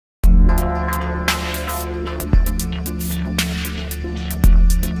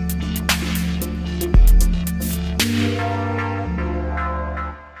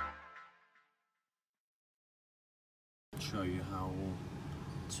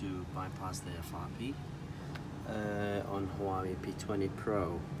to bypass the FRP on Huawei P20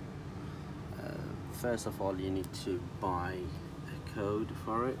 Pro. First of all, you need to buy a code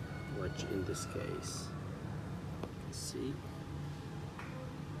for it, which in this case, let's see.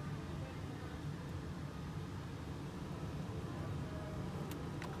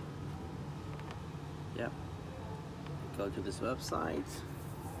 Yep. Go to this website,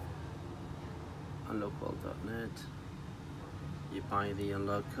 unlockworld.net. You buy the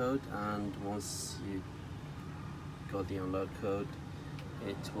unlock code, and once you got the unlock code,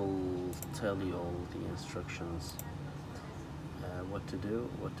 it will tell you all the instructions, what to do,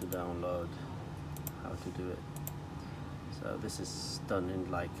 what to download, how to do it. So this is done in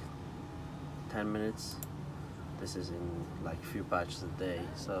like 10 minutes. This is in like few batches a day,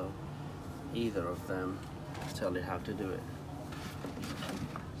 so either of them tell you how to do it.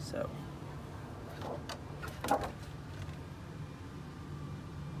 So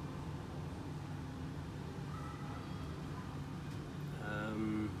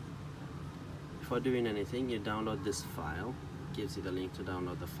before doing anything, you download this file. It gives you the link to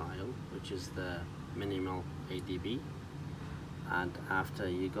download the file, which is the minimal ADB. And after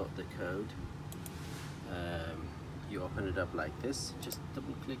you got the code, you open it up like this. Just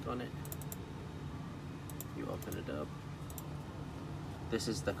double click on it. You open it up. This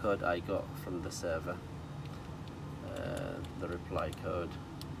is the code I got from the server, the reply code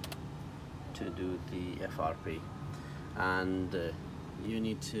to do the FRP. And you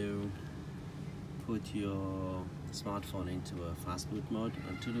need to put your smartphone into a fastboot mode,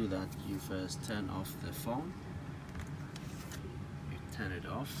 and to do that you first turn off the phone. You turn it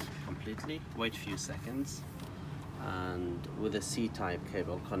off completely, wait a few seconds, and with a C-type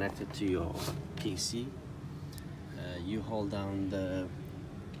cable connected to your PC, you hold down the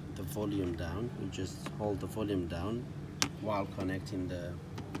volume down. You just hold the volume down while connecting the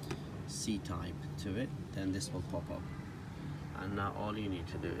C-type to it, then this will pop up. And now all you need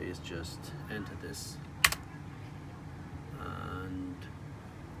to do is just enter this, and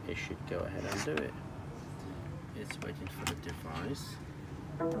it should go ahead and do it. It's waiting for the device.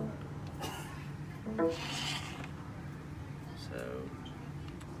 So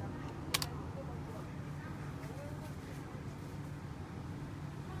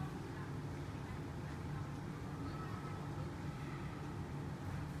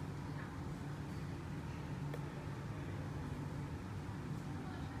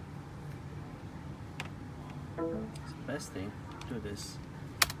the best thing, do this,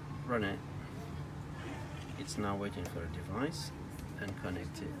 run it. It's now waiting for a device, and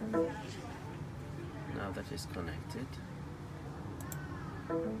connect it. Now that is connected,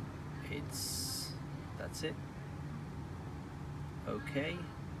 that's it. Okay,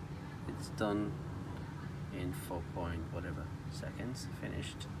 it's done in 4 point whatever seconds,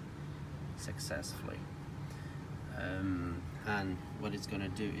 finished successfully. And what it's gonna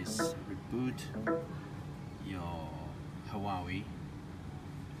do is reboot your Huawei,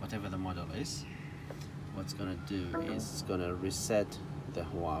 whatever the model is. What's gonna do is it's gonna reset the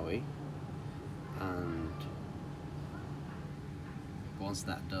Huawei, and once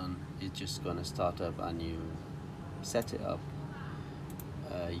that's done, it's just gonna start up, and you set it up.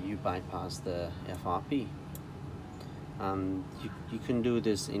 You bypass the FRP, and you can do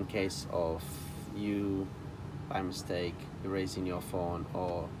this in case of you by mistake erasing your phone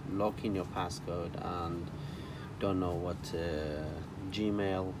or locking your passcode and don't know what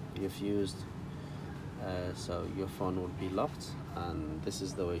Gmail you've used, so your phone will be locked, and this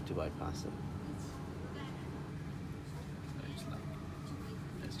is the way to bypass it. So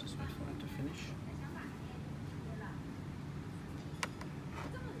let's just wait for it to finish.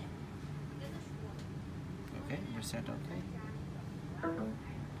 Okay, reset. Okay.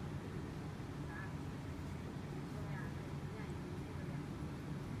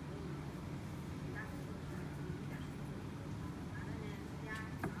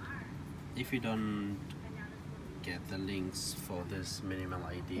 If you don't get the links for this minimal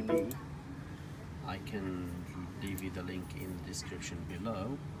ADB, I can leave you the link in the description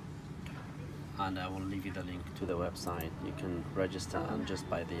below, and I will leave you the link to the website. You can register and just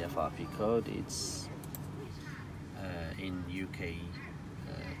buy the FRP code. It's in UK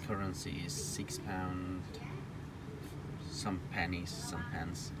currency is £6, some pennies, some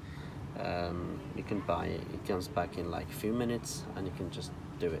pence. You can buy it. It comes back in like a few minutes, and you can just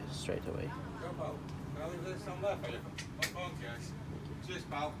do it straight away.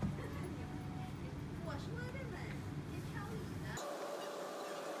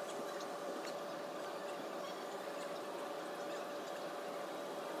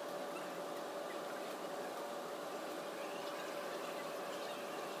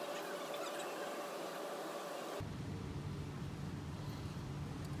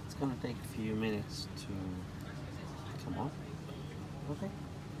 gonna take a few minutes to come on. Okay,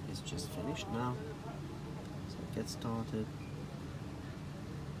 it's just finished now. So get started.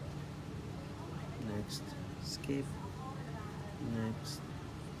 Next, skip. Next,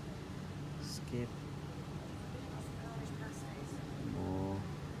 skip. More,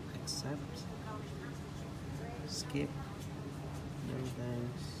 accept. Skip. No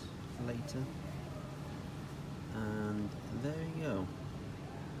thanks. Later. And there you go.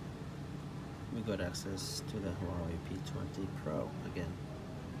 We got access to the Huawei P20 Pro again.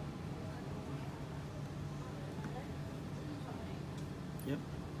 Yep,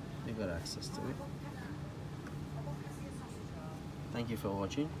 we got access to it. Thank you for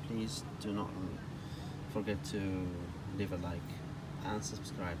watching. Please do not forget to leave a like and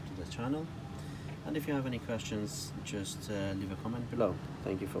subscribe to the channel. And if you have any questions, just leave a comment below.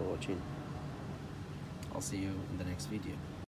 Thank you for watching. I'll see you in the next video.